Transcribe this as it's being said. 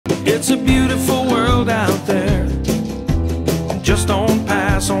It's a beautiful world out there. Just don't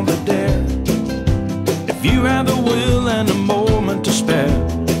pass on the dare. If you have the will and a moment to spare,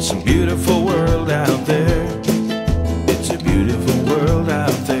 it's a beautiful world out there. It's a beautiful world out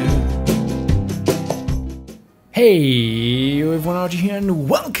there. Hey everyone, RG here and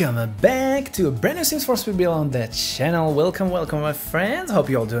welcome back to a brand new Sims 4 speed build on the channel. Welcome my friends, hope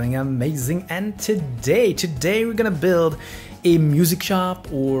you're all doing amazing. And today we're gonna build a music shop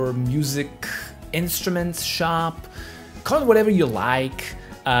or music instruments shop, call it whatever you like,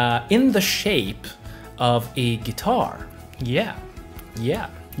 in the shape of a guitar. Yeah,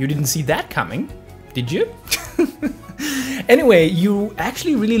 you didn't see that coming, did you? Anyway, you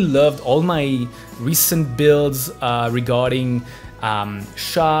actually really loved all my recent builds regarding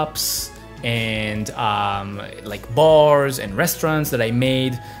shops and like bars and restaurants that I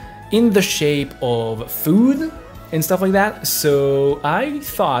made in the shape of food and stuff like that. So I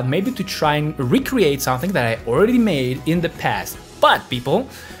thought maybe to try and recreate something that I already made in the past. But people,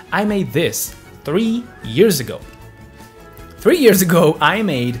 I made this 3 years ago. 3 years ago, I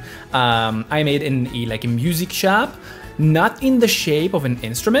made a music shop, not in the shape of an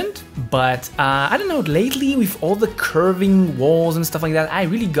instrument, but I don't know, lately with all the curving walls and stuff like that, I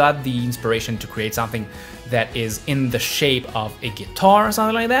really got the inspiration to create something that is in the shape of a guitar or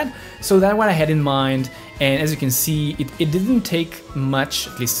something like that. So that's what I had in mind, and as you can see, it didn't take much,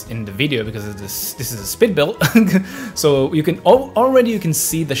 at least in the video, because this is a spit build. So you can already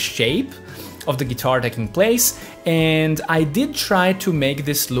see the shape of the guitar taking place, and I did try to make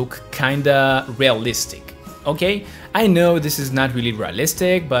this look kinda realistic. Okay, I know this is not really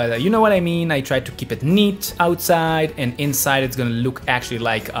realistic, but you know what I mean. I tried to keep it neat outside, and inside it's gonna look actually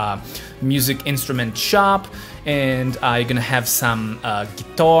like a music instrument shop, and you're gonna have some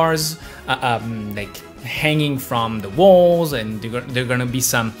guitars like hanging from the walls, and there are gonna be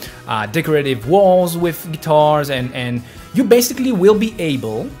some decorative walls with guitars, and you basically will be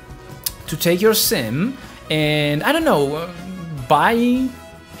able to take your sim and, I don't know, buy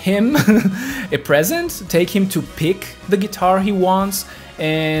him a present, take him to pick the guitar he wants,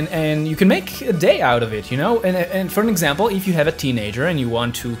 and you can make a day out of it, you know? And for an example, if you have a teenager and you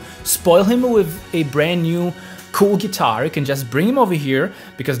want to spoil him with a brand new cool guitar, you can just bring him over here,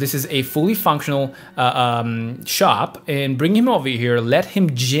 because this is a fully functional shop, and bring him over here, let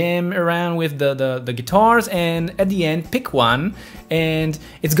him jam around with the guitars, and at the end pick one, and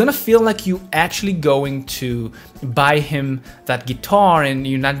it's gonna feel like you actually going to buy him that guitar, and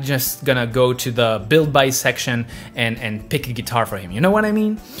you're not just gonna go to the build buy section and pick a guitar for him, you know what I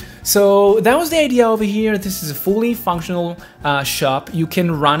mean? So that was the idea over here. This is a fully functional shop. You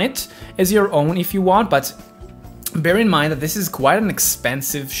can run it as your own if you want, but bear in mind that this is quite an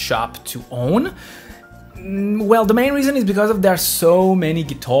expensive shop to own. Well, the main reason is because there are so many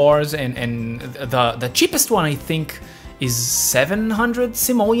guitars, and the cheapest one I think is 700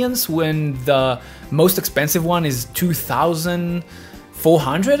 simoleons, when the most expensive one is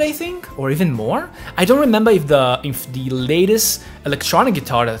 2,400, I think, or even more. I don't remember if the latest electronic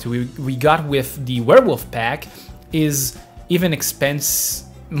guitar that we got with the Werewolf pack is even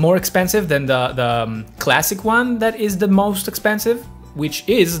more expensive than the classic one that is the most expensive, which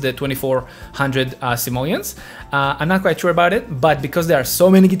is the 2,400 simoleons. I'm not quite sure about it, but because there are so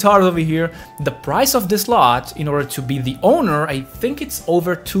many guitars over here, the price of this lot, in order to be the owner, I think it's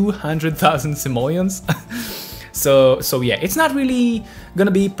over 200,000 simoleons. So yeah, it's not really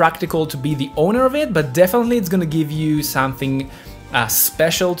gonna be practical to be the owner of it, but definitely it's gonna give you something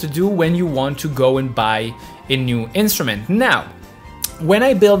special to do when you want to go and buy a new instrument. Now, when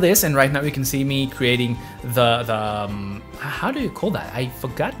I build this, and right now you can see me creating the how do you call that? I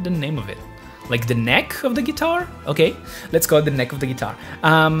forgot the name of it. Like the neck of the guitar? Okay, let's call it the neck of the guitar.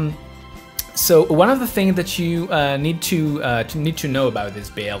 So one of the things that you need to know about this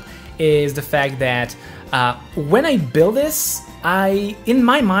build is the fact that when I build this, in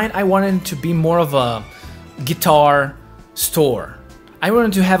my mind, I wanted it to be more of a guitar store. I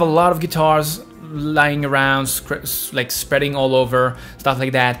wanted to have a lot of guitars lying around, like spreading all over, stuff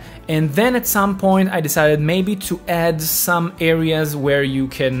like that. And then at some point I decided maybe to add some areas where you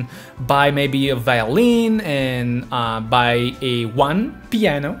can buy maybe a violin and buy one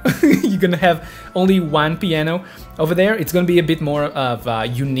piano. You're gonna have only one piano over there. It's gonna be a bit more of a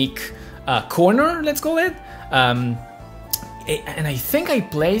unique corner, let's call it. And I think I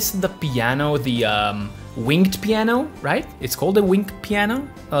placed the piano, the winged piano, right? It's called the winged piano,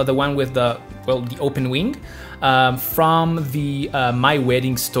 the one with the open wing, from the My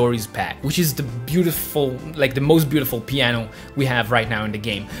Wedding Stories pack, which is the beautiful, like the most beautiful piano we have right now in the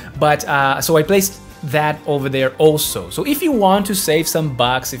game. But so I placed that over there also. So if you want to save some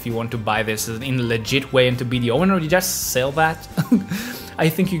bucks, if you want to buy this in a legit way and to be the owner, you just sell that. I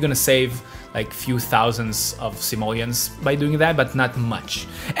think you're gonna save like few thousands of simoleons by doing that, but not much.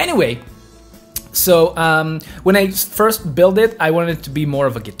 Anyway, so when I first built it, I wanted it to be more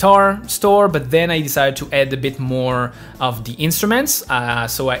of a guitar store, but then I decided to add a bit more of the instruments.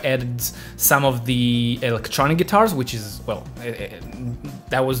 So I added some of the electronic guitars, which is, well,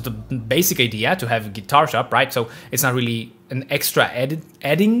 that was the basic idea, to have a guitar shop, right? So it's not really an extra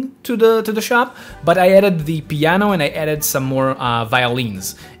adding to the shop, but I added the piano and I added some more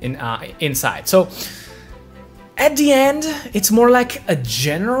violins inside. So at the end, it's more like a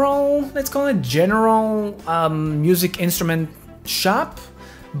general, let's call it general music instrument shop,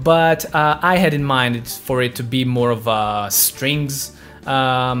 but I had in mind for it to be more of a strings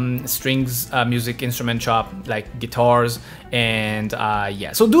music instrument shop, like guitars, and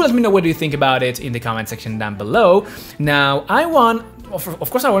yeah. So do let me know what you think about it in the comment section down below. Now, of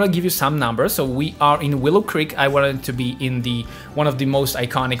course, I want to give you some numbers. So we are in Willow Creek. I wanted to be in one of the most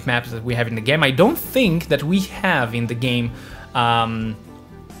iconic maps that we have in the game. I don't think that we have in the game,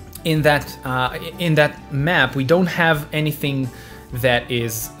 in that map, we don't have anything that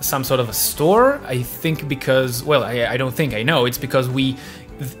is some sort of a store. I think because, well, I don't think, I know, it's because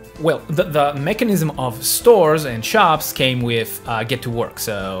the mechanism of stores and shops came with Get to Work.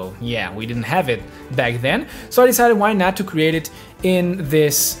 So yeah, we didn't have it back then. So I decided why not to create it in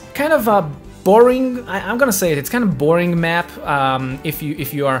this kind of a boring, I'm gonna say it's kind of boring map. If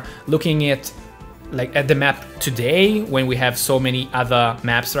you are looking at the map today, when we have so many other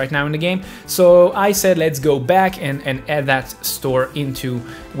maps right now in the game. So I said, let's go back and add that store into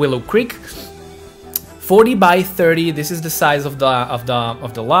Willow Creek. 40 by 30, this is the size of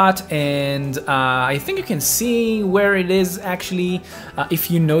the lot, and I think you can see where it is actually, if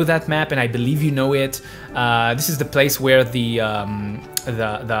you know that map, and I believe you know it. This is the place where the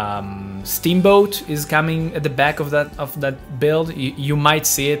steamboat is coming at the back of that build. You might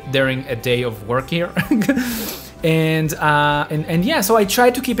see it during a day of work here. and yeah, so I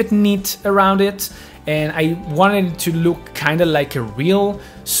tried to keep it neat around it, and I wanted it to look kind of like a real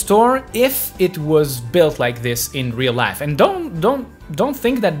store if it was built like this in real life. And don't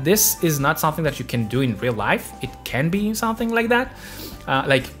think that this is not something that you can do in real life. It can be something like that.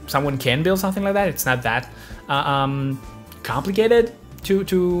 Like someone can build something like that. It's not that complicated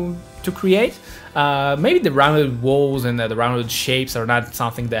to create. Maybe the rounded walls and the rounded shapes are not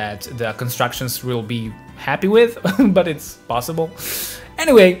something that the constructions will be happy with, but it's possible.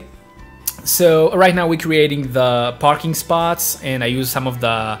 Anyway, so right now we're creating the parking spots, and I use some of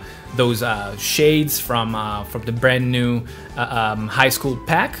those shades from the brand new high school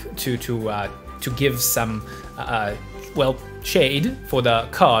pack to give some well, shade for the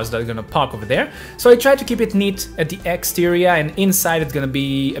cars that are gonna park over there. So I try to keep it neat at the exterior, and inside it's gonna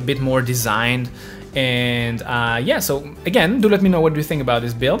be a bit more designed. And yeah, so again, do let me know what you think about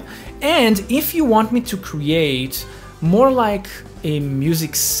this build. And if you want me to create more like a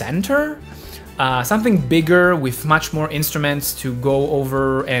music center, something bigger with much more instruments to go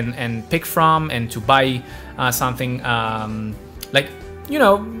over and pick from, and to buy something like, you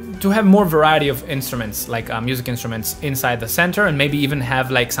know, to have more variety of instruments, like music instruments inside the center, and maybe even have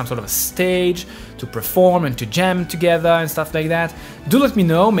like some sort of a stage to perform and to jam together and stuff like that. Do let me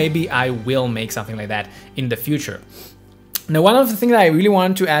know, maybe I will make something like that in the future. Now, one of the things that I really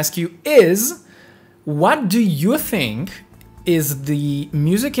wanted to ask you is, what do you think is the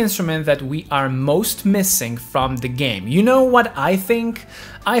music instrument that we are most missing from the game? You know what I think?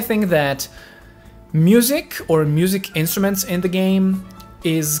 I think that music or music instruments in the game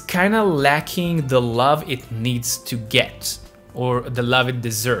is kind of lacking the love it needs to get, or the love it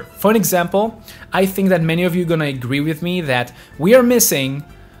deserves. For an example, I think that many of you are gonna agree with me that we are missing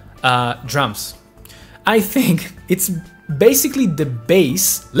drums. I think it's basically the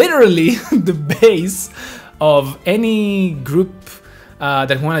base, literally the base of any group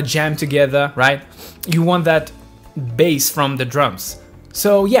that want to jam together, right? You want that bass from the drums.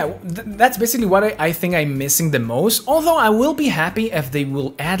 So yeah, that's basically what I think I'm missing the most. Although I will be happy if they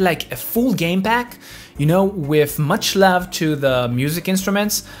will add like a full game pack, you know, with much love to the music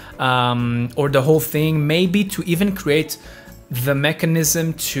instruments, or the whole thing, maybe to even create the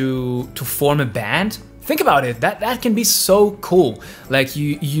mechanism to form a band. Think about it, that can be so cool. Like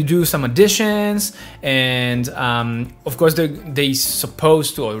you do some additions, and of course they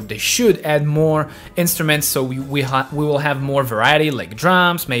supposed to, or they should add more instruments, so we will have more variety, like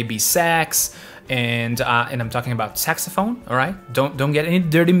drums, maybe sax, and I'm talking about saxophone. All right, don't get any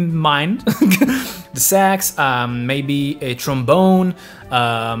dirty mind. The sax, maybe a trombone.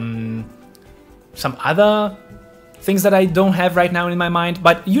 some other things that I don't have right now in my mind,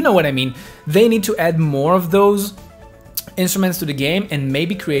 but you know what I mean. They need to add more of those instruments to the game and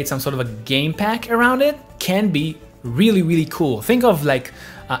maybe create some sort of a game pack around it. Can be really cool. Think of like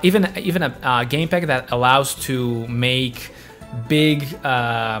even a game pack that allows to make big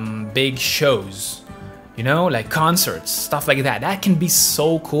shows, you know, like concerts, stuff like that. That can be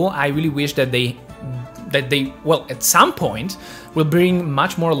so cool. I really wish that they well, at some point will bring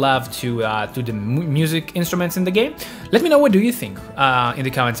much more love to the music instruments in the game. Let me know, what do you think in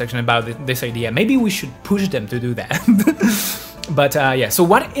the comment section about this idea. Maybe we should push them to do that. But yeah, so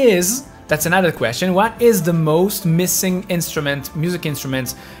that's another question. What is the most missing music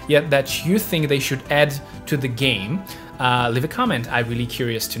instruments yet that you think they should add to the game? Leave a comment. I'm really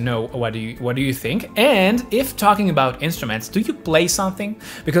curious to know what do you think. And if talking about instruments, do you play something?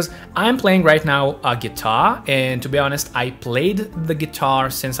 Because I'm playing right now a guitar, and to be honest, I played the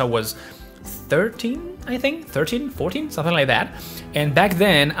guitar since I was 13, I think, 13, 14, something like that. And back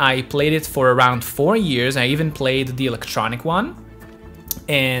then I played it for around 4 years. I even played the electronic one,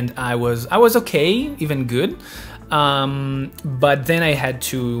 and I was okay, even good. But then I had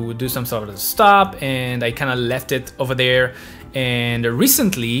to do some sort of stop, and I kind of left it over there. And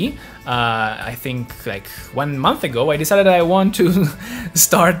recently, I think like 1 month ago, I decided I want to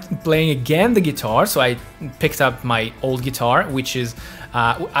start playing again the guitar. So I picked up my old guitar, which is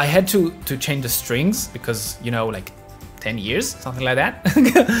I had to change the strings because, you know, like 10 years, something like that.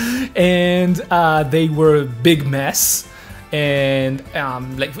 And they were a big mess. And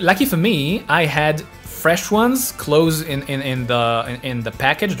like lucky for me, I had fresh ones closed in the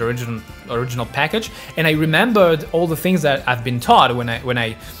package, the original package, and I remembered all the things that I've been taught when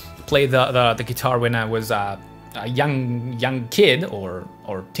I played the guitar when I was a young kid or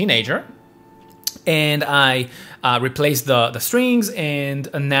teenager. And I replaced the strings, and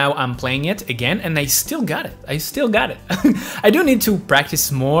now I'm playing it again, and I still got it. I do need to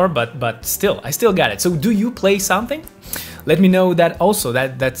practice more, but still, I still got it. So do you play something? Let me know that also.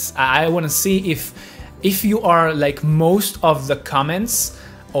 That's I want to see if you are like most of the comments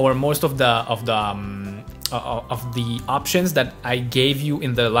or most of the options that I gave you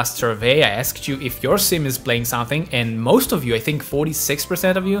in the last survey. I asked you if your sim is playing something, and most of you, I think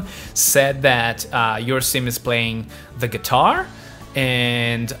 46% of you, said that your sim is playing the guitar,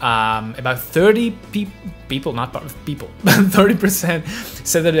 and about 30 people, not people, 30%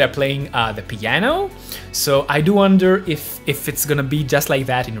 said that they're playing the piano. So I do wonder if it's gonna be just like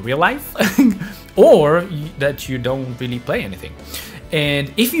that in real life, or that you don't really play anything. And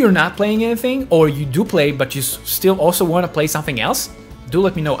if you're not playing anything, or you do play but you still also want to play something else, do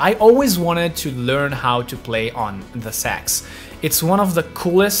let me know. I always wanted to learn how to play on the sax. It's one of the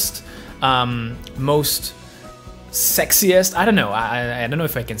coolest, most sexiest, I don't know, I don't know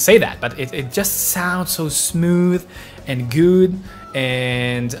if I can say that, but it just sounds so smooth and good.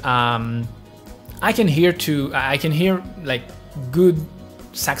 And I can hear like good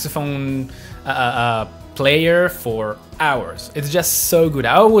saxophone player for hours. It's just so good.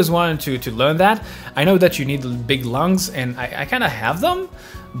 I always wanted to learn that. I know that you need big lungs, and I kind of have them,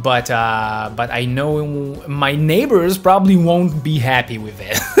 but I know my neighbors probably won't be happy with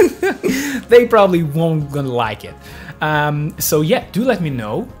it. They probably won't gonna like it. So yeah, do let me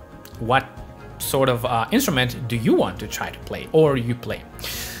know what sort of instrument do you want to try to play, or you play.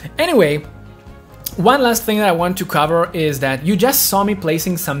 Anyway, one last thing that I want to cover is that you just saw me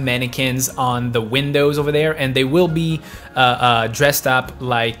placing some mannequins on the windows over there, and they will be dressed up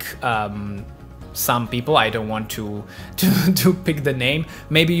like some people. I don't want to pick the name.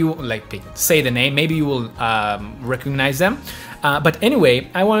 Maybe you say the name. Maybe you will recognize them. But anyway,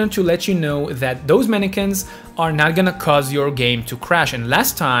 I wanted to let you know that those mannequins are not gonna cause your game to crash. And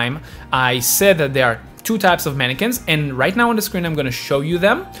last time I said that there are two types of mannequins, and right now on the screen I'm gonna show you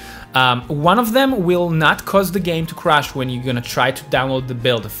them. One of them will not cause the game to crash when you're gonna try to download the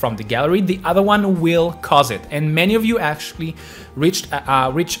build from the gallery. The other one will cause it, and many of you actually reached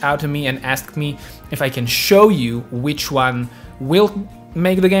out to me and asked me if I can show you which one will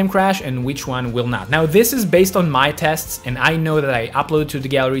make the game crash and which one will not. Now this is based on my tests, and I know that I uploaded to the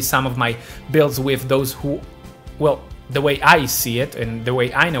gallery some of my builds with those who, well, the way I see it and the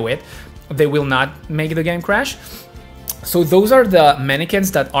way I know it, they will not make the game crash. So those are the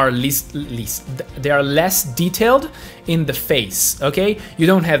mannequins that are they are less detailed in the face. Okay, you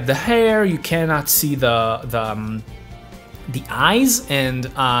don't have the hair, you cannot see the eyes and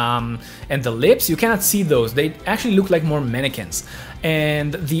the lips. You cannot see those. They actually look like more mannequins.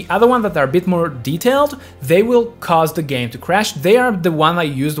 And the other one that are a bit more detailed, they will cause the game to crash. They are the one I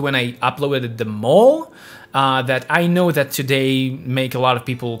used when I uploaded the mole. that I know that today make a lot of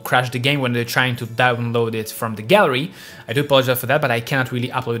people crash the game when they're trying to download it from the gallery. I do apologize for that, but I cannot really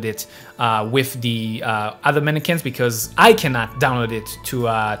upload it with the other mannequins because I cannot download it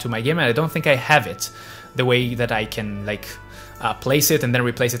to my game, and I don't think I have it the way that I can like place it and then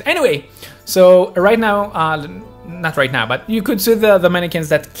replace it. Anyway, so right now, not right now, but you could see the mannequins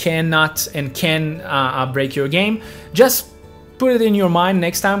that cannot and can break your game. Just put it in your mind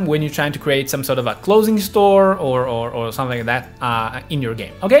next time when you're trying to create some sort of a clothing store or something like that in your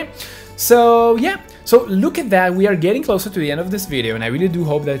game, okay? So yeah, so look at that, we are getting closer to the end of this video, and I really do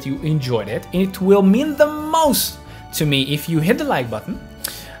hope that you enjoyed it. It will mean the most to me if you hit the like button.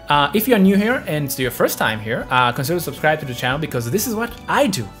 If you are new here and it's your first time here, consider subscribe to the channel, because this is what I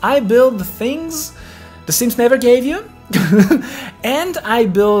do. I build the things the Sims never gave you, and I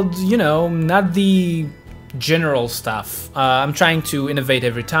build, you know, not the general stuff. I'm trying to innovate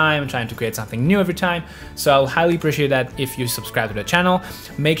every time, I'm trying to create something new every time, so I'll highly appreciate that if you subscribe to the channel.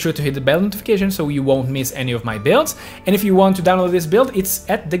 Make sure to hit the bell notification so you won't miss any of my builds, and if you want to download this build, it's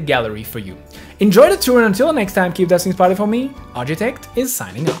at the gallery for you. Enjoy the tour, and until next time, keep that inspired for me. RGeetect is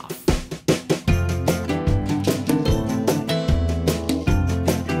signing off.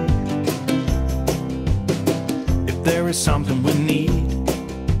 If there is something we need,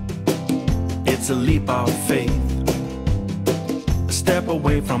 it's a leap of faith, a step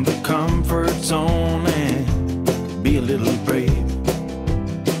away from the comfort zone and be a little brave.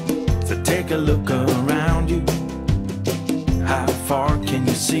 So take a look around you. How far can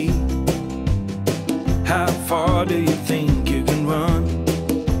you see? How far do you think you can run,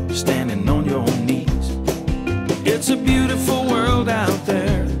 standing on your knees? It's a beautiful world out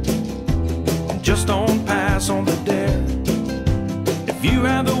there, just don't pass on the dare. If you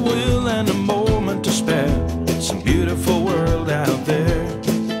have the will and a moment to spare, it's a beautiful world out there.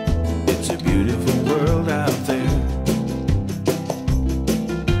 It's a beautiful world out there.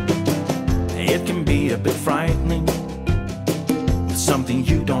 It can be a bit frightening, it's something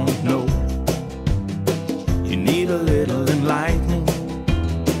you don't know. You need a little enlightening,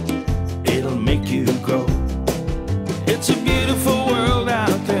 it'll make you grow. It's a beautiful world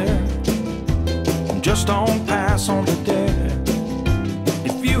out there, just don't pass on the day.